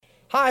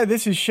Hi,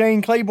 this is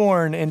Shane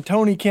Claiborne and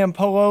Tony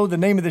Campolo. The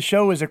name of the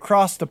show is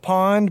Across the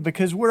Pond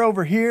because we're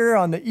over here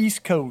on the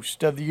East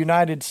Coast of the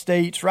United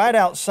States, right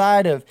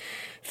outside of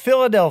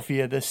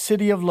Philadelphia, the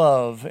city of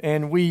love.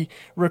 And we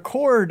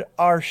record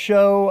our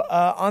show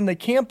on the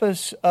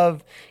campus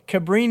of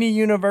Cabrini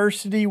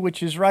University,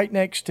 which is right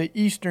next to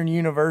Eastern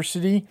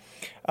University.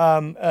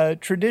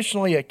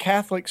 Traditionally a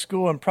Catholic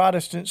school and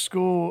Protestant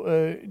school,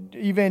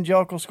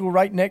 evangelical school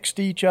right next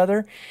to each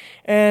other.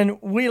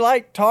 And we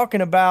like talking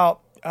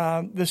about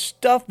the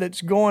stuff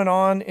that's going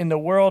on in the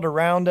world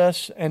around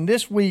us. And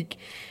this week,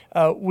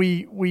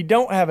 we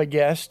don't have a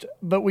guest,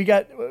 but we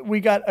got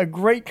a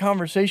great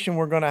conversation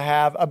we're going to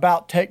have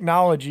about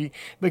technology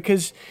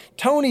because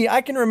Tony,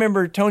 I can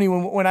remember Tony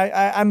when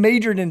I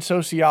majored in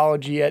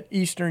sociology at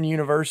Eastern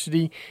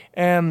University,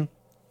 and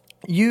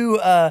you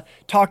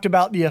talked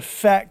about the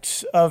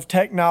effects of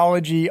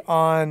technology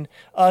on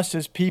us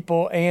as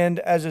people and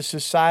as a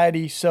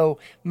society. So,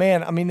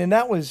 man, I mean, and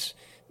that was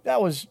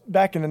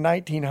back in the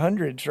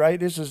 1900s, right?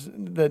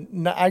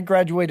 I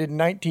graduated in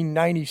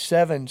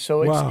 1997,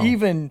 so it's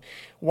even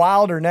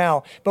wilder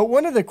now. But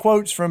one of the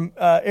quotes from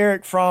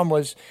Eric Fromm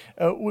was,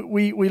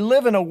 we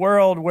live in a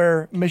world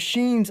where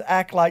machines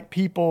act like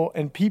people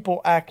and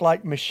people act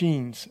like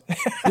machines.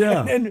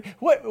 Yeah. And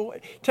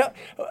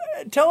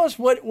tell us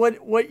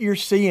what you're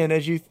seeing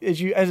as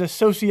a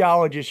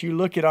sociologist, you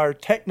look at our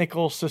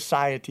technical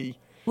society.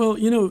 Well,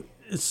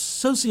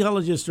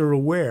 sociologists are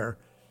aware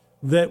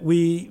that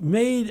we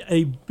made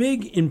a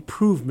big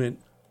improvement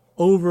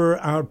over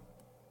our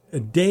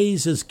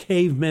days as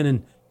cavemen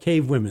and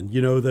cavewomen,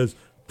 those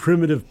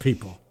primitive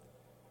people.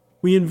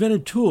 We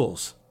invented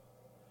tools.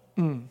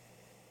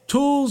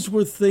 Tools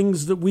were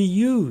things that we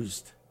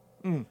used.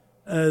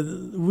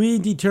 We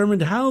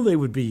determined how they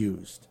would be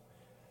used.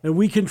 And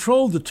we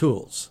controlled the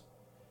tools.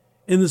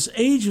 In this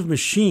age of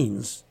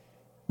machines,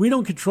 we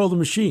don't control the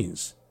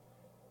machines.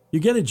 You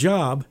get a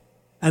job,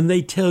 and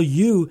they tell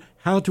you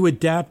how to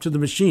adapt to the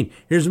machine.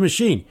 Here's a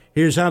machine.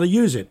 Here's how to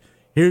use it.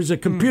 Here's a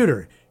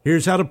computer.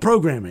 Here's how to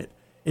program it.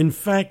 In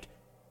fact,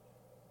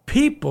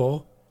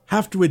 people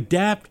have to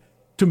adapt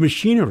to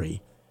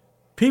machinery.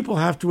 People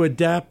have to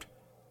adapt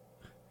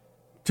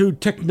to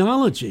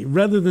technology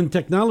rather than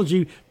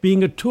technology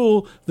being a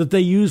tool that they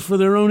use for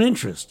their own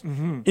interest.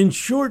 Mm-hmm. In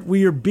short,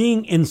 we are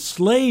being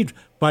enslaved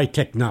by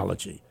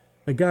technology.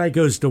 A guy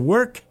goes to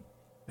work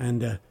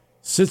and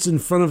sits in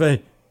front of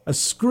a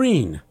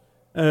screen,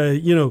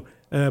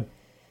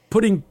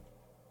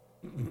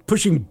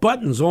 pushing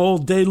buttons all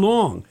day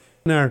long.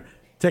 And our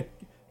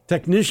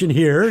technician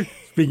here,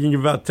 speaking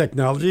about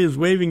technology, is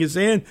waving his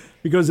hand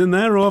because in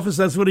that office,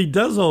 that's what he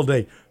does all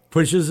day.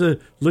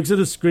 Looks at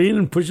a screen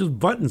and pushes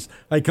buttons.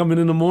 I come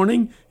in the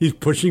morning, he's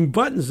pushing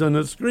buttons on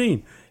the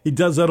screen. He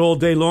does that all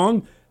day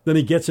long. Then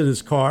he gets in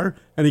his car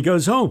and he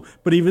goes home.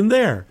 But even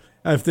there,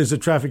 if there's a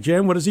traffic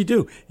jam, what does he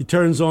do? He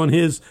turns on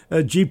his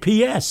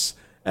GPS.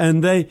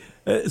 And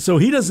so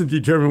he doesn't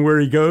determine where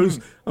he goes.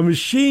 A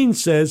machine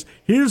says,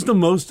 here's the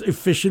most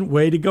efficient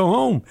way to go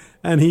home.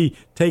 And he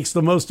takes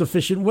the most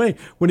efficient way.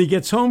 When he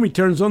gets home, he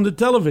turns on the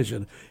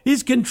television.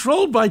 He's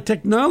controlled by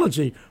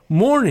technology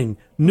morning,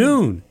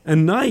 noon,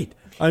 and night.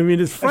 I mean,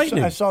 it's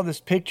frightening. I saw this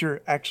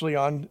picture actually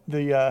on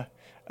the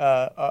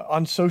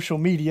on social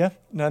media,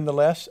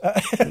 nonetheless,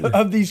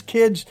 of these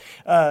kids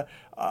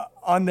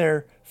on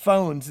their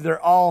phones.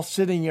 They're all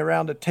sitting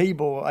around a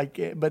table,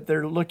 but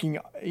they're looking,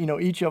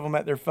 each of them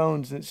at their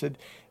phones. And it said,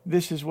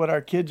 "This is what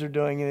our kids are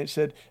doing," and it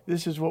said,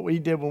 "This is what we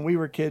did when we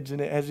were kids." And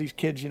it has these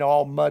kids,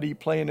 all muddy,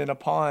 playing in a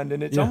pond.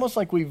 And it's almost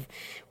like we've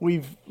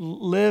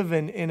live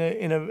in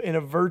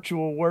a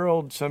virtual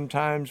world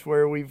sometimes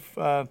where we've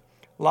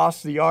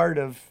lost the art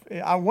of.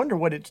 I wonder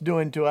what it's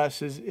doing to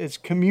us as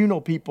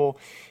communal people,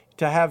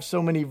 to have so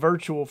many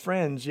virtual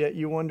friends, yet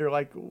you wonder,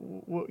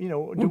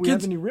 do we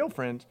have any real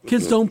friends?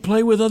 Kids don't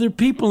play with other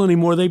people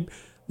anymore. They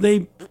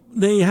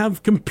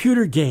have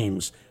computer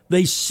games.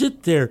 They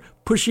sit there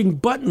pushing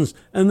buttons,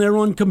 and they're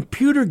on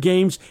computer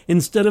games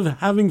instead of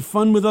having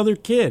fun with other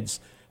kids.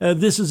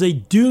 This is a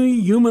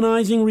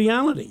dehumanizing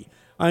reality.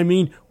 I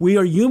mean, we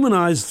are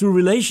humanized through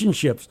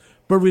relationships,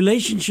 but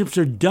relationships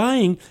are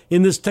dying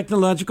in this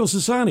technological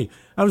society.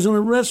 I was in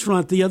a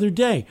restaurant the other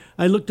day.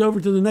 I looked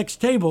over to the next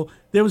table.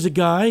 There was a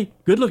guy,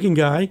 good-looking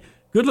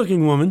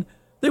woman.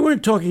 They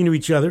weren't talking to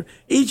each other.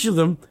 Each of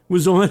them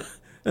was on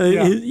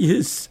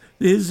his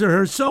or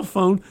her cell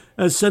phone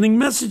sending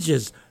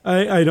messages.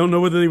 I don't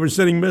know whether they were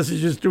sending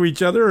messages to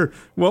each other or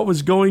what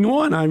was going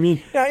on. I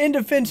mean, now, in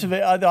defense of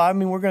it, we're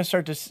going to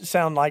start to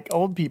sound like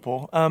old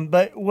people.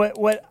 But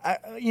one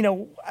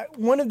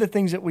of the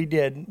things that we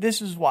did,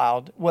 this is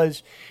wild,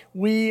 was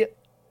we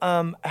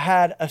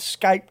had a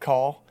Skype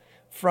call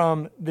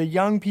from the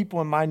young people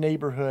in my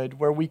neighborhood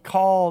where we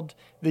called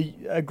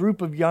a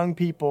group of young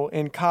people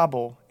in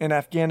Kabul in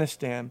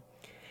Afghanistan,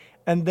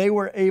 and they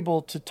were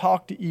able to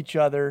talk to each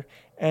other.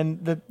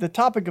 And the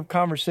topic of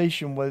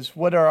conversation was,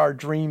 what are our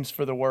dreams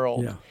for the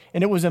world? Yeah.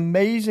 And it was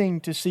amazing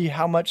to see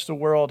how much the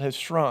world has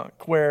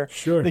shrunk, where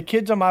Sure. the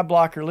kids on my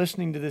block are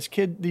listening to these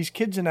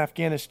kids in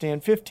Afghanistan,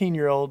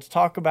 15-year-olds,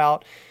 talk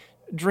about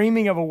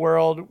dreaming of a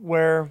world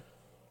where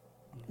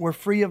we're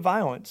free of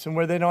violence and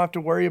where they don't have to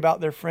worry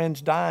about their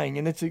friends dying.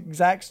 And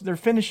they're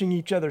finishing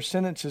each other's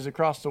sentences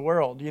across the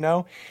world,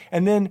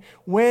 And then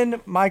when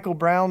Michael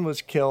Brown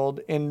was killed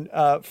in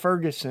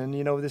Ferguson,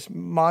 this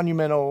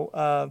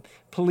monumental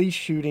police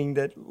shooting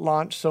that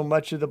launched so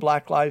much of the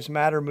Black Lives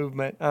Matter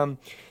movement,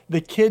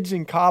 the kids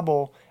in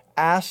Kabul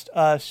asked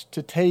us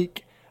to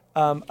take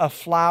a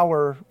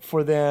flower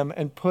for them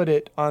and put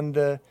it on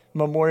the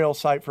memorial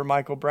site for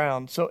Michael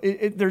Brown. So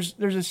there's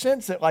a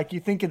sense that, like, you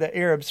think of the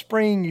Arab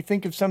Spring, you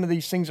think of some of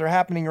these things that are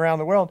happening around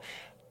the world.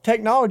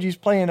 Technology is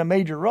playing a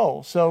major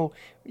role. So,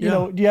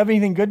 do you have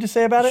anything good to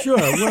say about it? Sure.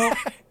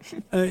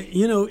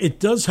 Well, it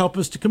does help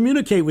us to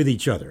communicate with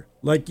each other.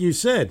 Like you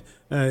said,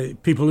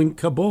 people in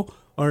Kabul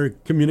are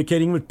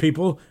communicating with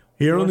people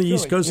here on the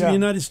East Coast of the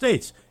United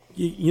States.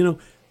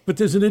 But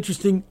there's an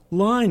interesting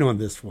line on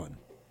this one.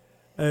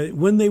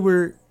 When they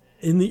were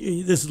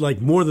this is like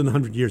more than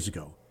 100 years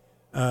ago,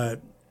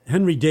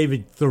 Henry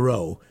David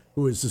Thoreau,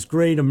 who is this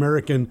great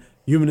American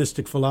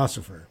humanistic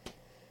philosopher,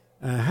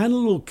 had a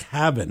little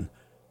cabin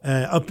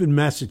up in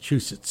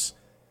Massachusetts,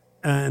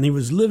 and he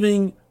was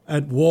living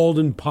at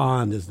Walden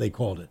Pond, as they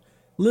called it,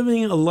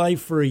 living a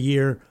life for a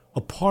year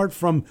apart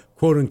from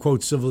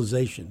quote-unquote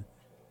civilization.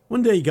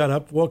 One day he got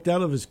up, walked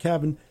out of his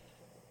cabin,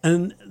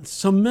 and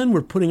some men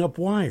were putting up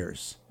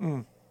wires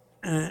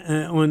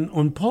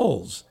on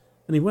poles.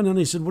 And he went on and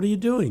he said, "What are you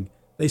doing?"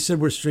 They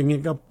said, "We're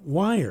stringing up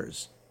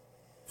wires."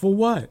 "For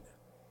what?"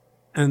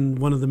 And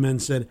one of the men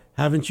said,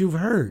 "Haven't you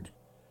heard?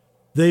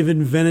 They've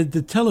invented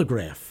the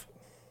telegraph.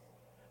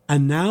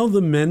 And now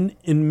the men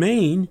in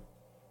Maine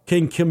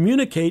can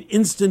communicate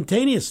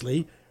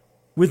instantaneously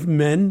with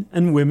men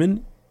and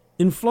women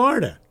in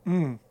Florida."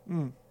 And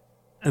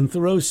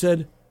Thoreau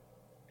said,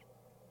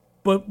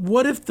 "But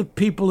what if the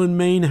people in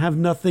Maine have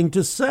nothing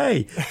to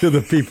say to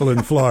the people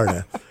in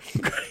Florida?"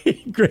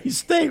 Great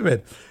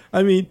statement.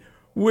 I mean,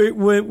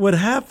 what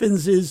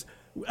happens is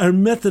our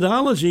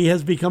methodology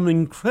has become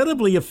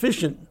incredibly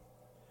efficient,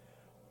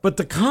 but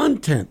the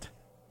content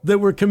that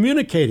we're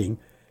communicating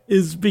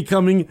is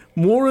becoming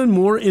more and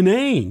more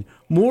inane,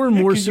 more and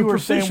more superficial. You were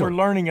saying we're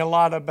learning a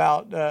lot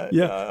about...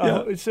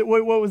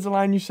 What was the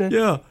line you said?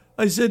 Yeah.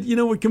 I said,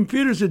 what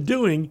computers are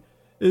doing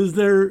is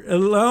they're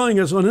allowing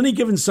us on any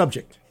given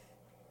subject.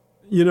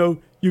 You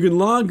can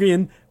log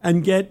in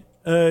and get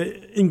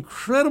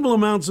incredible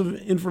amounts of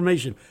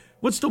information.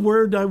 What's the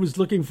word I was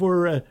looking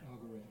for?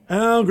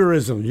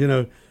 Algorithm.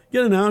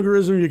 Get an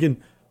algorithm, you can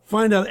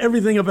find out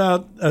everything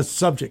about a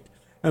subject.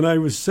 And I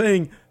was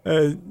saying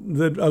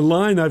that a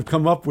line I've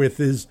come up with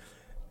is,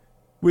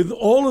 with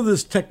all of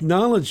this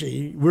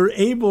technology, we're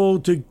able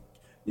to,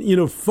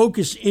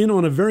 focus in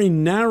on a very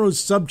narrow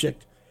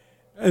subject,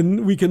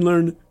 and we can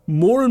learn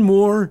more and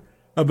more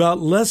about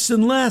less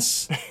and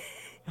less.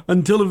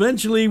 Until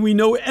eventually we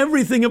know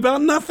everything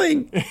about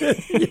nothing.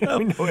 We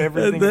know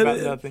everything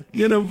about nothing.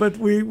 But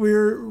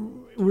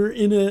we're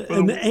in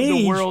an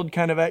age. The world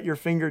kind of at your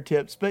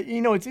fingertips. But,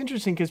 it's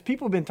interesting because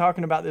people have been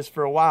talking about this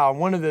for a while.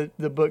 One of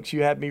the books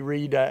you had me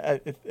read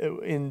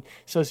in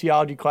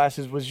sociology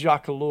classes was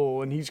Jacques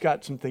Ellul, and he's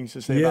got some things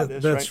to say about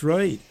this, that's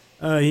right.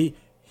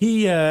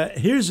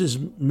 Here's his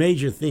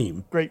major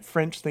theme. Great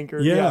French thinker.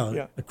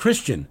 Yeah. A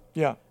Christian.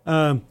 Yeah.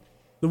 The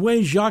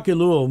way Jacques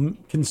Ellul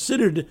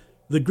considered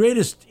the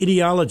greatest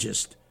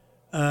ideologist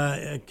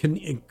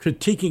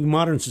critiquing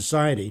modern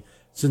society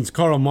since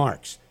Karl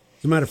Marx.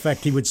 As a matter of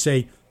fact, he would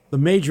say the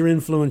major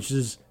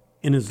influences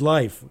in his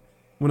life.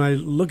 When I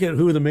look at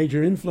who the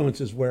major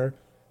influences were,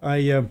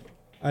 I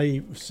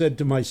said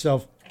to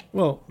myself,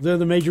 well, they're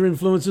the major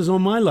influences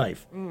on my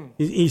life.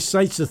 He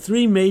cites the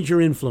three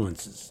major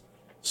influences: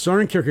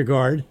 Søren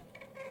Kierkegaard,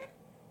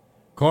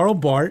 Karl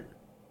Barth,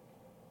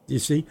 you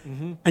see,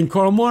 and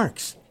Karl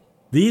Marx.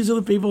 These are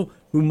the people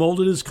who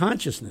molded his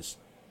consciousness.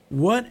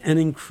 What an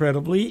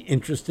incredibly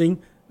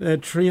interesting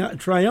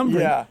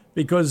triumvirate,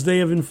 because they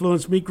have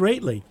influenced me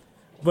greatly.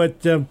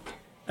 But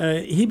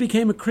he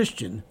became a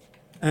Christian,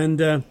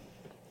 and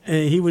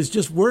he was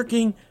just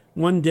working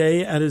one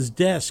day at his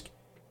desk,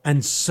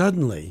 and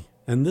suddenly,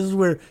 and this is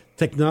where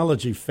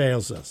technology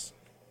fails us,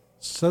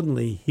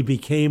 suddenly he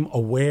became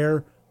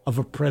aware of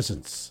a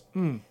presence.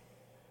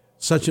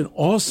 Such an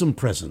awesome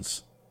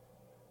presence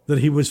that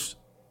he was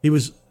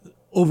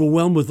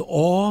overwhelmed with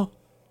awe,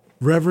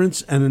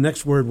 reverence, and the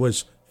next word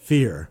was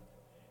fear.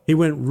 He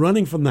went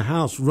running from the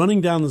house, running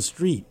down the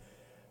street,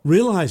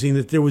 realizing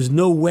that there was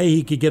no way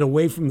he could get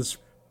away from this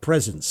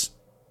presence.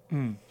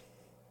 And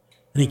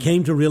he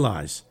came to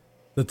realize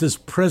that this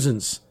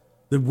presence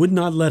that would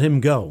not let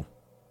him go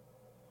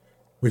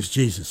was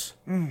Jesus.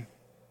 And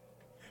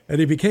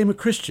he became a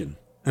Christian,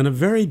 and a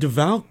very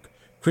devout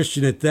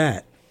Christian at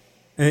that.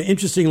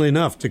 Interestingly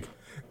enough, to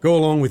go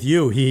along with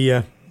you,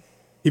 he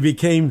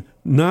became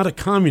not a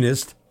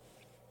communist.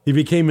 He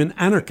became an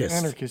anarchist.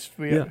 Anarchist.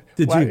 Yeah.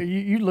 Did well, you?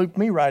 You looped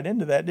me right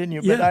into that, didn't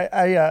you? Yeah.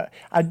 But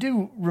I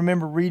do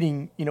remember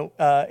reading,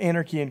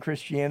 Anarchy and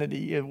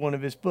Christianity, one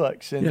of his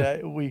books,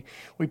 and we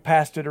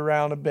passed it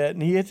around a bit,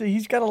 and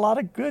he's got a lot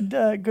of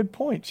good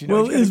points.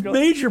 Well, his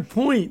major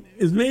point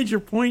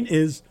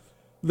is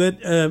that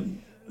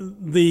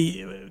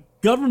the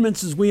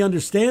governments as we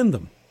understand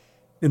them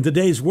in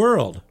today's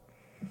world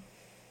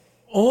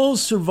all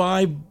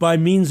survive by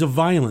means of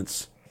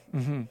violence.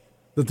 Mm-hmm.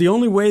 That the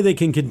only way they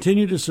can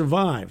continue to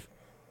survive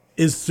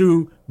is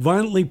through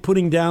violently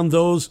putting down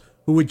those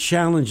who would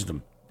challenge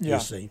them, you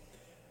see.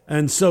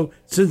 And so,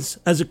 since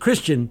as a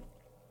Christian,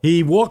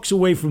 he walks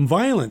away from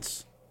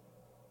violence,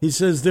 he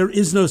says there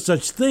is no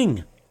such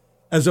thing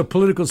as a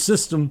political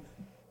system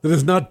that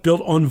is not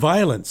built on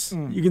violence.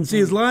 You can see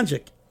his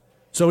logic.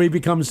 So he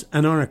becomes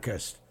an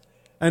anarchist.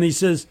 And he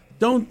says,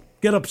 don't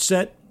get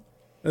upset.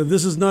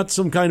 This is not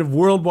some kind of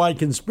worldwide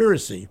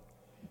conspiracy.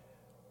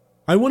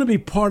 I want to be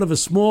part of a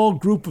small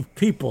group of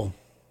people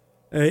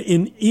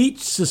in each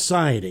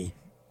society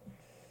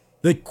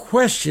that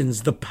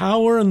questions the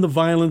power and the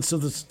violence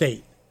of the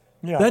state.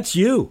 Yeah. That's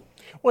you.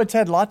 Well, it's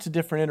had lots of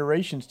different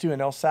iterations, too.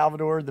 In El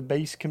Salvador, the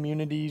base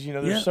communities,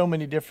 there's so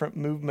many different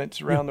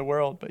movements around the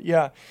world. But,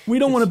 we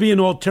don't want to be an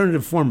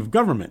alternative form of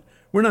government.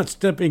 We're not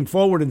stepping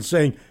forward and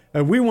saying,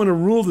 we want to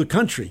rule the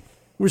country.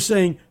 We're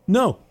saying,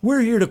 no, we're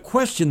here to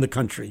question the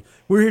country.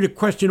 We're here to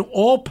question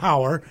all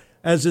power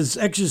as is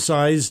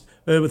exercised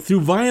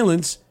through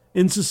violence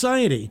in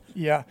society.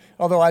 Yeah,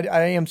 although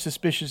I am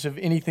suspicious of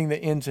anything that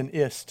ends in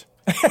 "ist."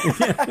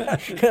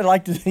 I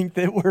like to think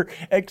that we're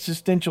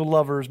existential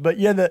lovers, but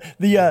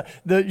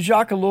the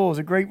Jacques Ellul is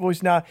a great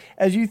voice. Now,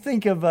 as you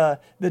think of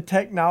the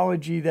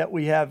technology that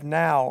we have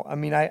now, I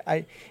mean,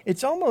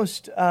 it's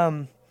almost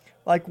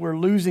like we're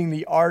losing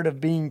the art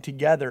of being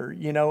together,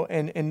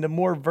 and the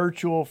more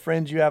virtual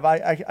friends you have,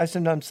 I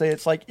sometimes say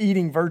it's like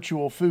eating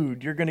virtual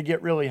food. You're going to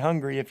get really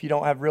hungry if you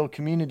don't have real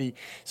community.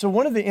 So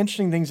one of the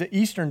interesting things that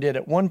Eastern did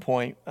at one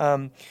point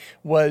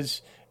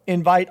was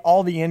invite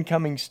all the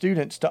incoming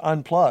students to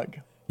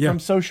unplug from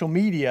social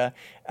media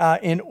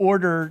in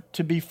order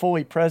to be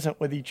fully present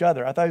with each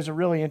other. I thought it was a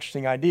really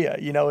interesting idea.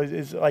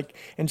 Is like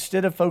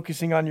instead of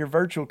focusing on your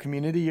virtual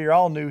community, you're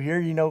all new here.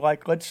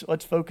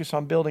 Let's focus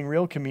on building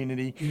real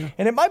community. Yeah.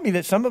 And it might be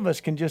that some of us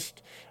can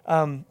just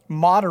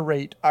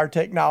moderate our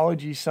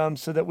technology some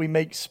so that we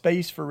make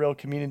space for real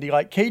community.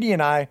 Like Katie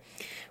and I,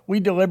 we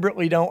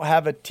deliberately don't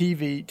have a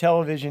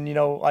television,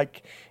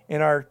 like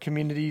in our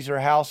communities or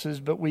houses,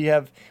 but we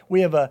have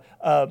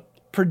a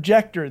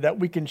projector that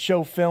we can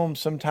show films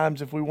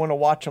sometimes if we want to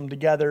watch them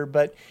together.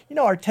 But,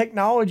 our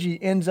technology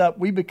ends up,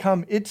 we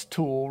become its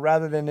tool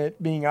rather than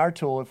it being our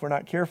tool if we're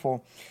not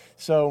careful.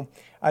 So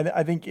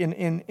I think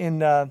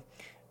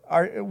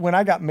when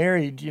I got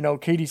married,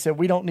 Katie said,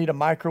 we don't need a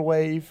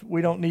microwave.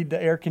 We don't need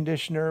the air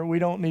conditioner. We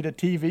don't need a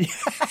TV.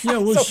 Yeah,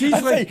 well, so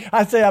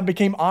I say I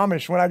became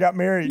Amish when I got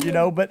married,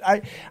 but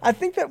I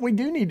think that we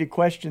do need to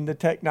question the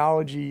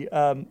technology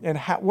and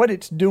what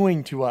it's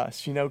doing to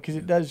us, because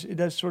it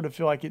does sort of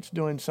feel like it's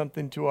doing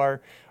something to our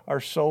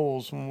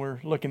souls when we're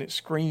looking at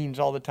screens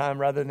all the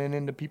time rather than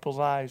into people's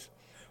eyes.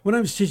 When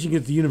I was teaching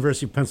at the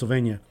University of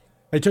Pennsylvania,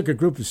 I took a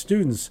group of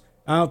students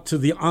out to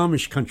the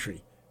Amish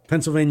country.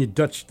 Pennsylvania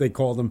Dutch, they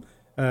call them,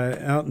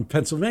 out in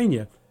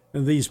Pennsylvania.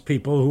 And these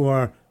people who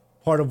are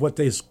part of what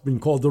they've been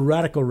called the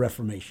Radical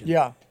Reformation.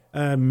 Yeah.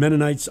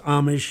 Mennonites,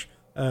 Amish,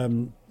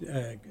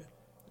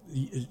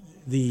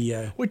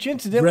 which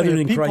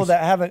incidentally, people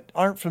that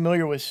aren't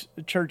familiar with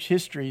church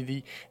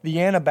history,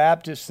 the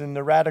Anabaptists and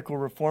the Radical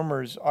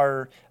Reformers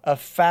are a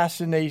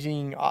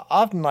fascinating,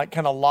 often like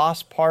kind of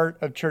lost part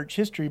of church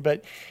history.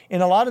 But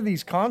in a lot of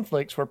these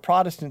conflicts where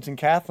Protestants and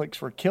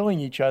Catholics were killing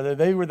each other,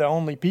 they were the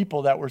only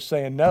people that were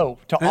saying no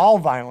to all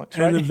violence.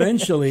 Right? And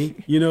eventually,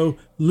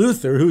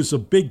 Luther, who's a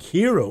big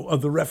hero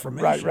of the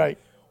Reformation, right.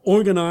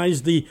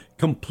 organized the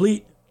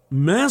complete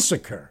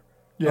massacre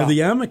of the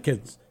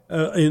Amish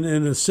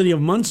in the city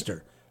of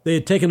Munster. They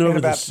had taken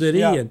over the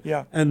city,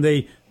 and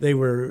they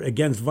were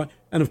against violence.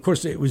 And, of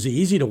course, it was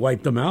easy to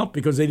wipe them out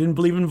because they didn't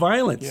believe in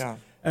violence. Yeah.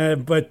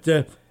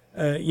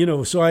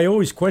 So I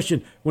always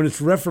question when it's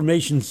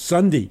Reformation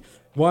Sunday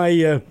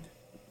why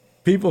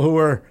people who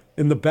are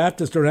in the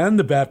Baptist or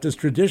Anabaptist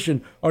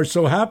tradition are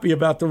so happy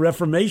about the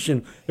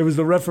Reformation. It was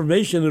the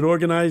Reformation that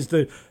organized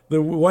the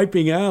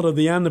wiping out of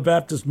the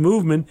Anabaptist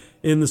movement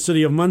in the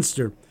city of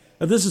Munster.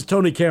 This is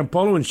Tony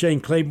Campolo and Shane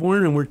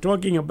Claiborne, and we're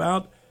talking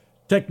about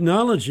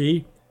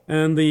technology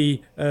and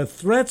the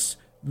threats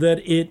that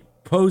it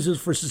poses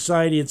for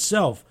society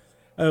itself.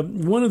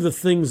 One of the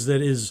things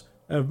that is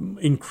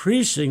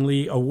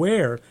increasingly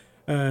aware,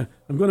 I'm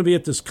going to be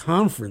at this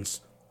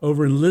conference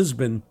over in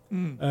Lisbon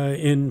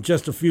in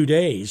just a few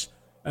days,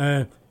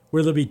 where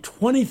there'll be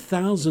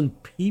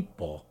 20,000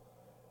 people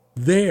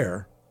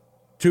there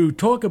to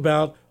talk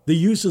about the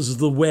uses of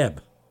the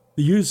web,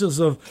 the uses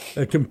of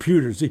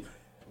computers.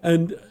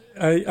 And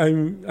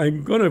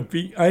I'm going to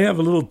be, I have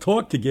a little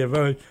talk to give.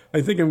 I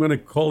think I'm going to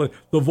call it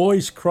The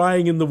Voice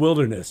Crying in the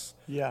Wilderness.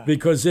 Yeah.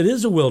 Because it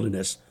is a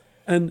wilderness.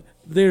 And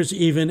there's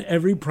even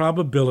every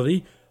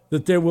probability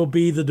that there will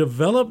be the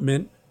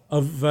development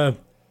of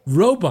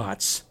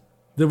robots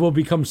that will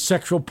become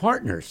sexual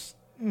partners.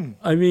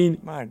 I mean,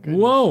 My goodness.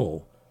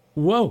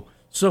 whoa.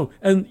 So,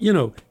 and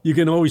you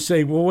can always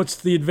say, well, what's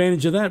the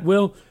advantage of that?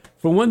 Well,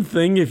 for one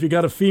thing, if you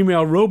got a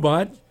female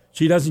robot,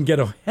 she doesn't get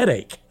a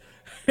headache.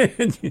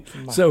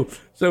 so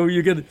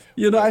you could,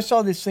 I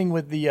saw this thing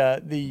with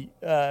the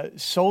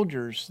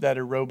soldiers that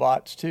are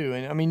robots too,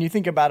 and I mean, you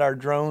think about our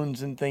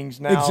drones and things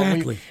now.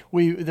 Exactly.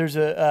 There's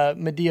a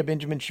Medea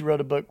Benjamin. She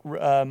wrote a book.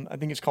 I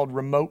think it's called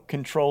Remote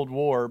Controlled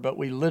War. But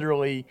we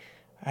literally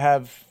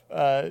have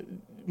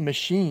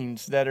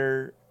machines that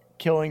are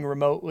killing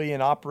remotely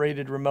and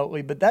operated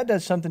remotely. But that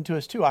does something to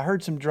us too. I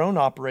heard some drone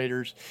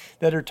operators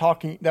that were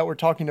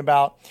talking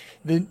about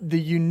the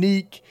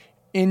unique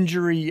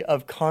injury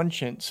of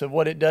conscience of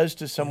what it does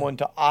to someone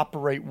to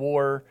operate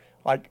war.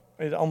 Like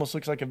it almost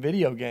looks like a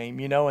video game,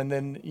 and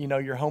then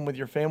you're home with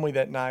your family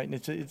that night, and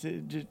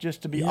it's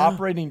just to be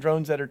operating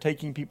drones that are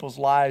taking people's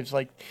lives.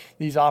 Like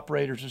these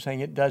operators are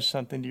saying, it does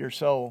something to your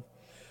soul.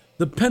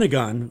 The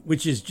Pentagon,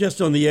 which is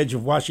just on the edge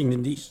of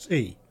Washington,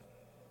 D.C.,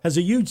 has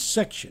a huge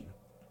section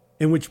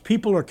in which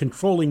people are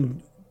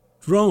controlling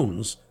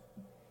drones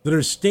that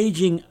are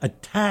staging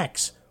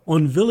attacks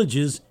on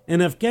villages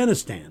in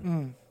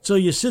Afghanistan. So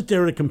you sit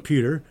there at a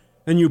computer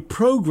and you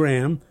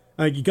program,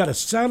 you got a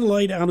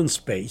satellite out in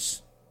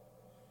space,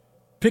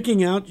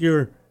 picking out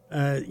your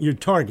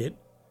target,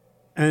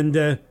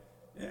 and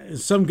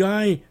some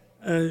guy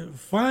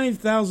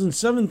 5,000,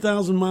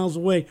 7,000 miles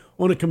away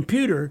on a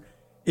computer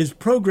is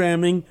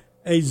programming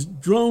a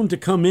drone to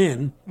come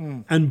in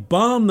and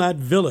bomb that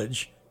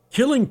village,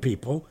 killing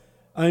people.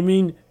 I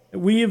mean,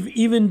 we have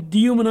even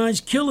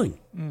dehumanized killing.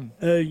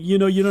 You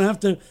don't have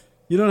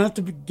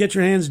to get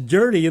your hands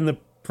dirty in the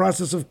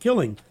process of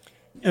killing.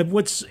 And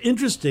what's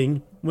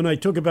interesting when I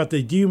talk about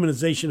the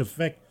dehumanization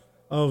effect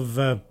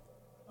of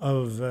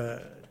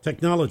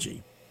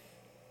technology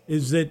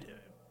is that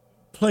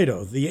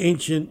Plato, the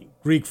ancient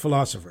Greek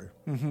philosopher,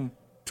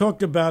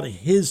 talked about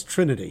his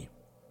trinity.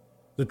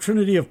 The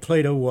trinity of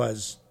Plato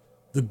was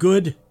the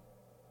good,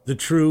 the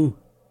true,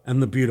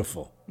 and the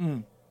beautiful.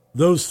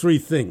 Those three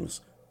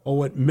things are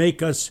what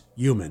make us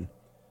human.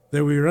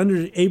 That we are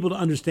able to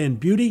understand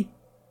beauty,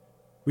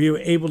 we are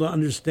able to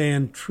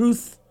understand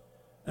truth,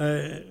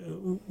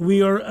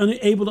 we are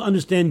able to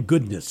understand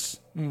goodness.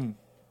 And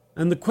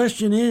the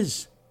question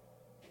is,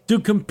 do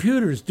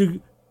computers,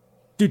 do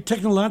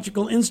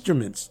technological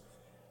instruments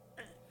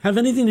have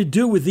anything to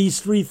do with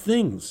these three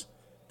things?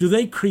 Do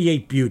they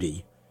create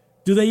beauty?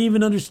 Do they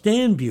even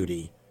understand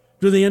beauty?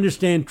 Do they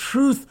understand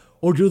truth,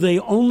 or do they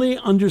only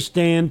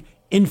understand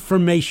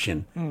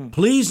information?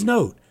 Please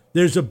note,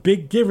 there's a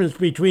big difference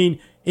between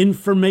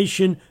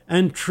information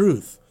and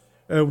truth.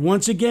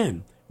 Once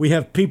again, we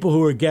have people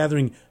who are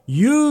gathering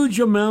huge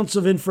amounts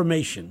of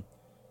information,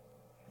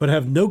 but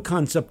have no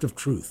concept of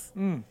truth.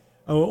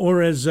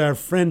 Or as our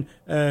friend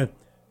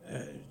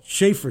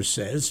Schaefer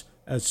says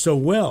so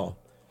well,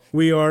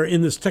 we are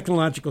in this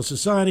technological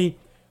society,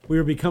 we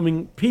are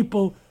becoming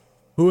people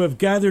who have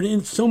gathered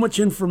in so much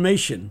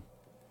information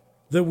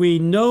that we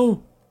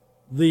know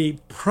the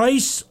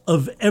price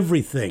of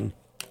everything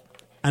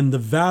and the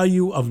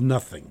value of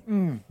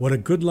nothing. What a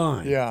good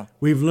line. Yeah.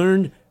 We've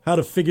learned how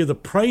to figure the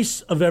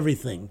price of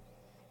everything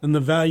and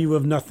the value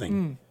of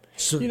nothing.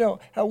 So,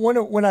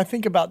 when I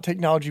think about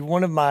technology,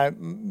 one of my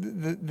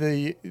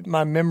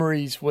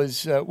memories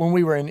was when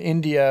we were in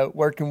India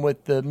working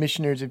with the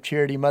Missionaries of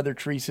Charity, Mother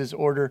Teresa's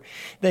order.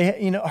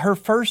 Her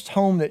first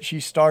home that she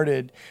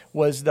started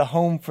was the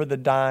home for the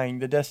dying,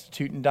 the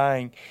destitute and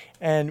dying.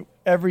 And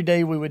every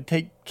day we would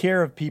take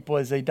care of people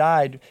as they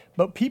died,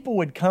 but people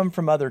would come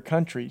from other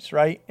countries,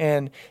 right?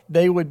 And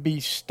they would be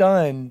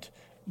stunned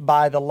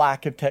by the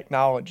lack of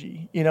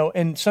technology,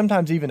 and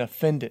sometimes even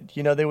offended.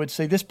 They would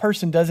say, this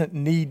person doesn't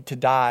need to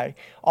die.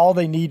 All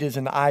they need is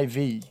an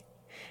IV.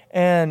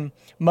 And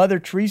Mother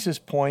Teresa's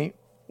point,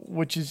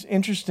 which is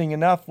interesting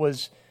enough,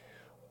 was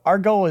our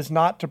goal is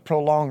not to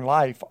prolong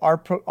life.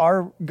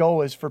 Our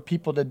goal is for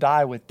people to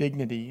die with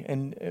dignity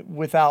and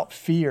without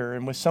fear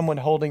and with someone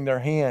holding their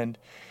hand.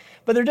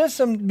 But there does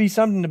be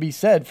something to be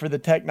said for the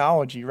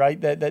technology, right?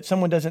 That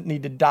someone doesn't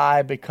need to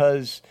die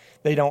because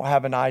they don't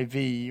have an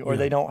IV or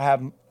they don't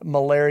have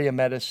malaria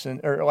medicine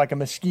or like a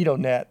mosquito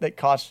net that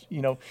costs,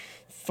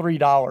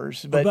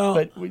 $3.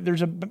 But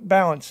there's a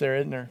balance there,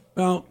 isn't there?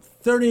 About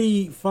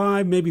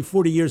 35, maybe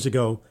 40 years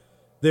ago,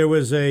 there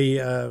was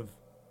a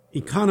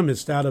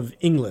economist out of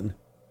England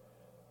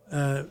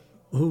who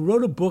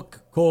wrote a book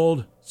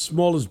called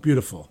Small is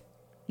Beautiful.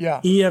 Yeah.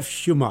 E.F.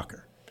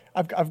 Schumacher.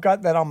 I've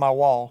got that on my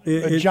wall.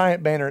 A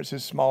giant banner that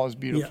says "Small is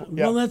Beautiful."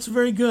 Yeah. Well, that's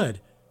very good.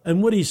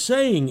 And what he's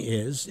saying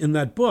is, in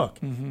that book,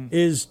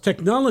 is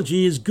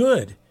technology is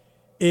good.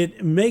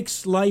 It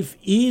makes life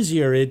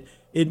easier.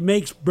 It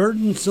makes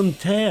burdensome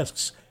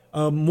tasks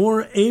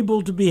more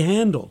able to be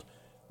handled.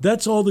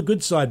 That's all the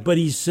good side. But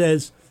he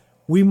says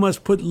we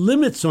must put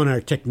limits on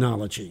our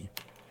technology.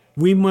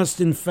 We must,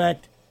 in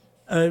fact,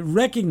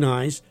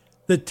 recognize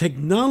that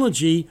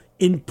technology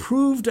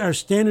improved our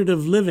standard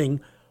of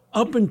living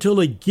up until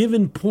a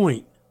given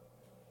point.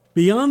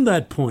 Beyond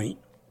that point,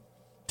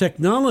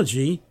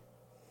 technology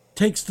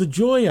takes the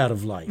joy out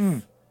of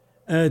life.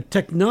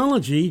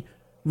 Technology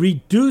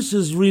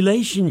reduces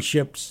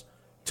relationships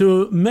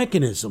to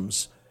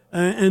mechanisms.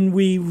 And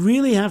we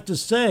really have to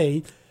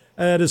say,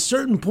 at a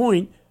certain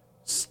point,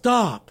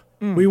 stop.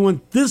 We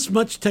want this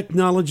much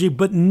technology,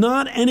 but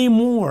not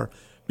anymore.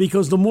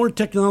 Because the more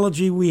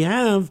technology we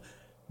have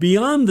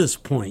beyond this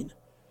point,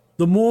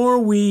 the more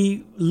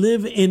we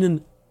live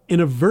in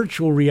a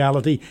virtual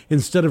reality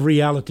instead of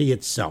reality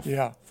itself.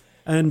 Yeah.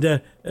 And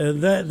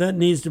that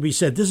needs to be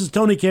said. This is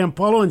Tony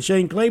Campolo and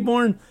Shane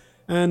Claiborne,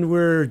 and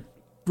we're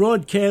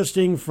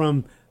broadcasting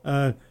from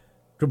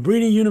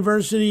Cabrini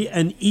University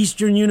and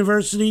Eastern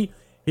University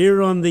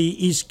here on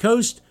the East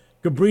Coast.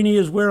 Cabrini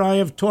is where I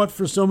have taught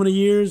for so many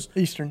years.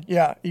 Eastern,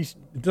 yeah.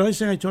 Did I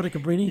say I taught at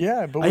Cabrini?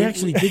 Yeah, but I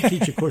actually did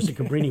teach a course at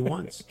Cabrini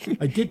once.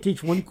 I did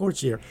teach one course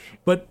here.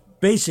 But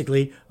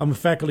basically, I'm a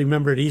faculty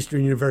member at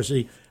Eastern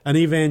University, an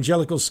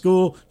evangelical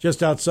school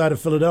just outside of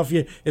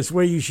Philadelphia. It's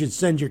where you should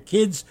send your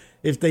kids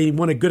if they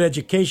want a good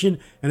education.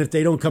 And if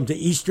they don't come to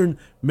Eastern,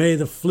 may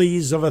the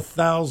fleas of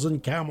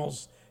 1,000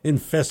 camels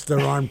infest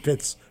their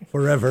armpits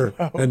forever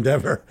and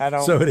ever.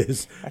 So it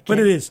is. But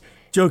it is.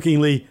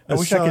 Jokingly aside. I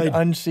wish I could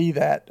unsee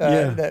that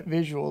that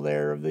visual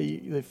there of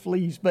the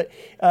fleas. But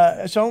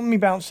so let me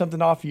bounce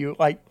something off you.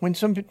 Like when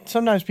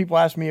sometimes people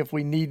ask me if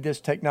we need this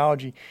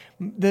technology,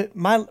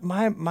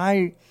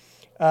 my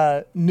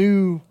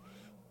new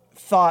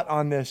thought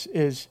on this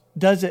is: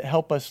 does it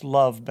help us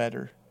love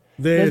better?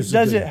 Does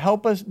it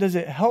help us? Does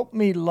it help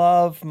me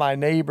love my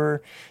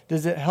neighbor?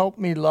 Does it help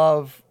me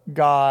love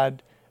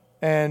God?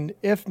 And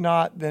if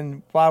not,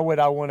 then why would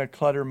I want to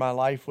clutter my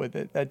life with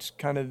it? That's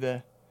kind of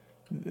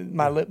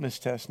my litmus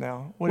test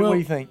now. What do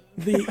you think?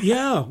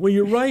 Well,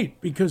 you're right,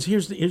 because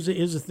here's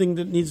the thing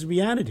that needs to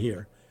be added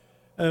here.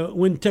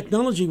 When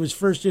technology was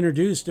first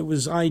introduced, it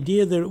was the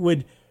idea that it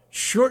would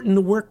shorten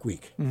the work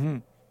week. Mm-hmm.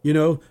 You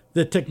know,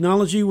 that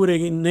technology would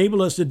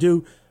enable us to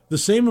do the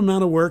same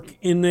amount of work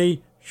in a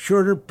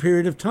shorter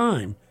period of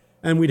time.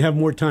 And we'd have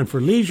more time for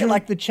leisure. Yeah,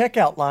 like the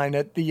checkout line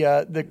at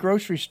the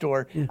grocery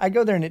store. Yeah. I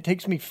go there and it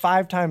takes me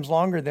 5 times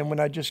longer than when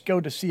I just go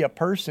to see a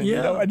person.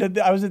 Yeah. You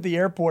know, I was at the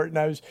airport and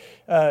I was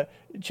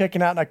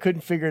checking out and I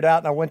couldn't figure it out.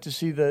 And I went to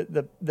see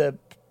the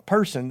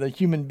person, the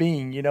human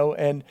being, you know,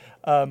 and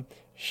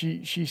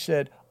she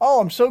said, "Oh,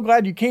 I'm so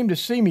glad you came to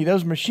see me.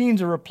 Those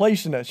machines are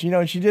replacing us." You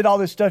know, and she did all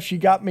this stuff. She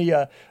got me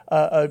a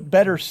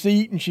better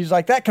seat, and she's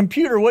like, "That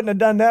computer wouldn't have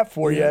done that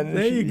for you." And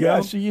there you go.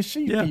 Yeah, so you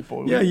see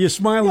people. Yeah, you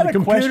smile at the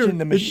computer. Question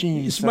the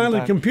machine. You smile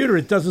at the computer,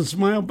 it doesn't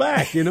smile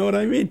back. You know what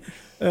I mean?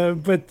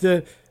 But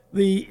the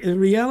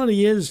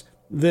reality is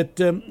that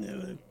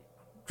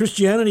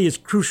Christianity is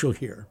crucial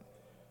here,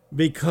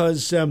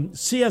 because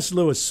C.S.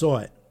 Lewis saw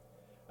it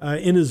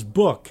in his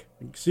book.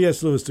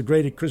 C.S. Lewis, the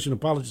great Christian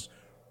apologist,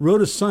 wrote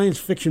a science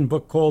fiction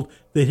book called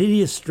The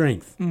Hideous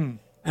Strength.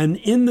 And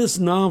in this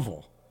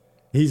novel,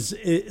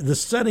 the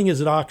setting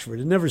is at Oxford.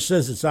 It never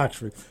says it's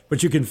Oxford,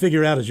 but you can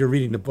figure out as you're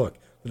reading the book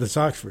that it's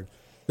Oxford.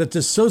 That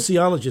the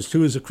sociologist,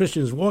 who is a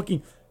Christian, is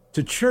walking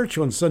to church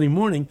on Sunday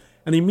morning,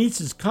 and he meets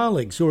his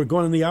colleagues who are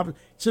going in the opposite.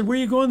 He said, "Where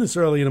are you going this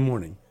early in the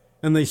morning?"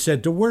 And they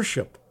said, "To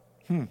worship."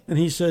 And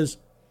he says,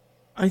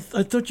 I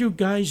thought you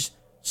guys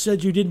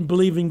said you didn't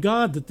believe in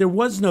God, that there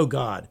was no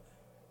God."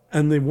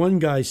 And the one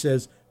guy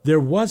says, "There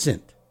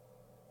wasn't.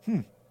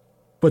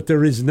 But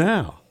there is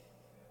now."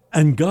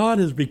 And God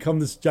has become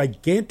this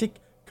gigantic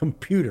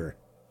computer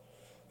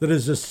that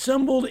has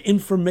assembled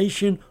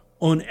information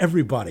on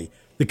everybody.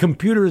 The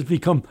computer has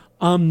become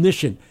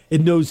omniscient.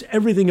 It knows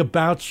everything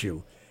about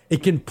you.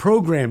 It can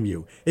program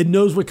you. It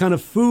knows what kind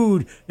of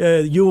food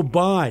you'll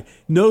buy.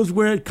 Knows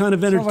what kind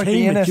of entertainment like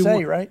the NSA, you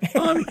want. right?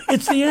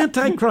 It's the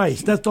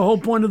Antichrist. That's the whole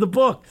point of the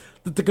book.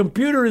 That the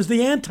computer is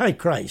the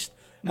Antichrist.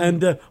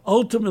 And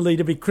ultimately,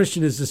 to be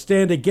Christian is to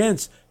stand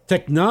against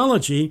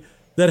technology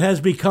that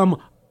has become,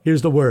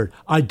 here's the word,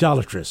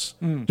 idolatrous.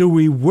 Do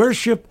we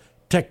worship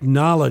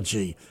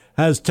technology?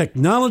 Has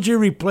technology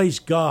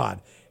replaced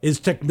God? Is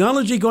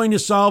technology going to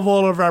solve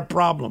all of our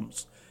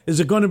problems? Is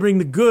it going to bring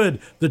the good,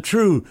 the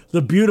true,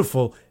 the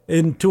beautiful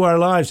into our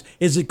lives?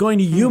 Is it going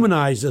to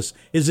humanize us?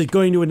 Is it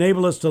going to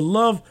enable us to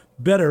love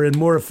better and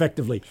more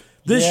effectively?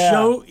 This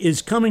show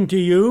is coming to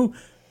you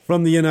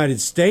from the United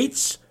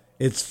States.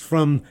 It's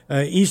from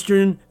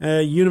Eastern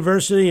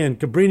University and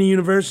Cabrini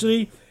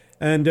University.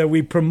 And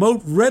we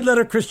promote Red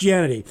Letter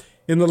Christianity.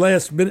 In the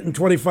last minute and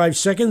 25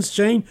 seconds,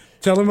 Shane,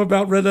 tell them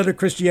about Red Letter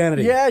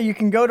Christianity. Yeah, you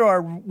can go to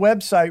our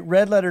website,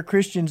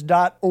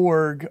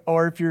 redletterchristians.org,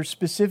 or if you're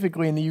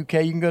specifically in the UK,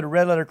 you can go to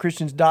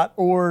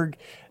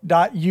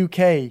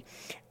redletterchristians.org.uk.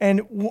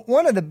 And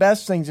one of the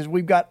best things is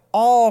we've got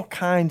all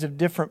kinds of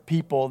different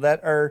people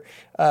that are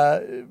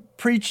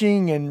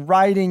preaching and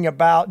writing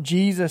about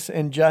Jesus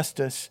and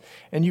justice.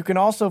 And you can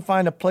also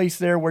find a place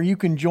there where you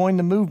can join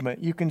the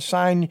movement. You can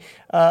sign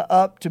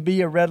up to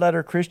be a Red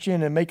Letter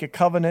Christian and make a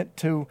covenant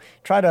to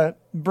try to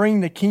bring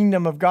the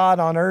kingdom of God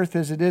on earth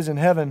as it is in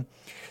heaven.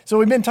 So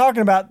we've been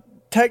talking about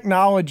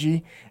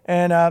technology,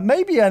 And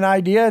maybe an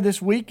idea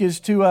this week is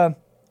to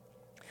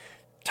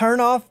turn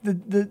off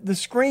the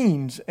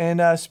screens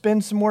and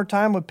spend some more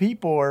time with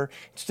people, or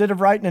instead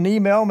of writing an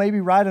email,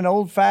 maybe write an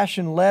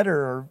old-fashioned letter,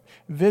 or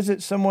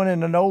visit someone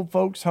in an old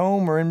folks'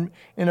 home or in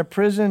a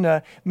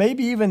prison.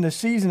 Maybe even the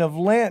season of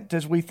Lent,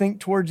 as we think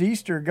towards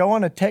Easter, go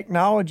on a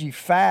technology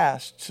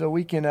fast so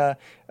we can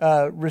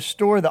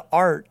restore the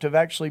art of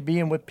actually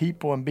being with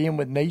people and being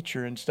with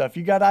nature and stuff.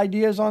 You got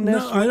ideas on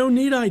this? No, I don't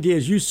need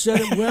ideas. You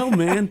said it well,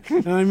 man.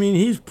 I mean,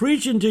 he's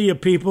preaching to you,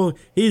 people.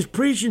 He's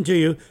preaching to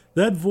you.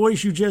 That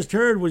voice you just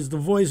heard was the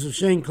voice of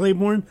Shane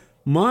Claiborne.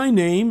 My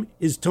name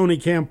is Tony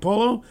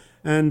Campolo,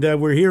 and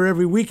we're here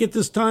every week at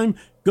this time.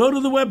 Go to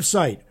the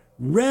website,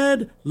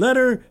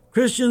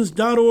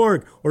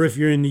 redletterchristians.org, or if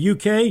you're in the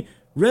UK,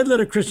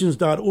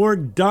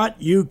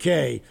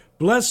 redletterchristians.org.uk.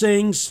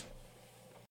 Blessings.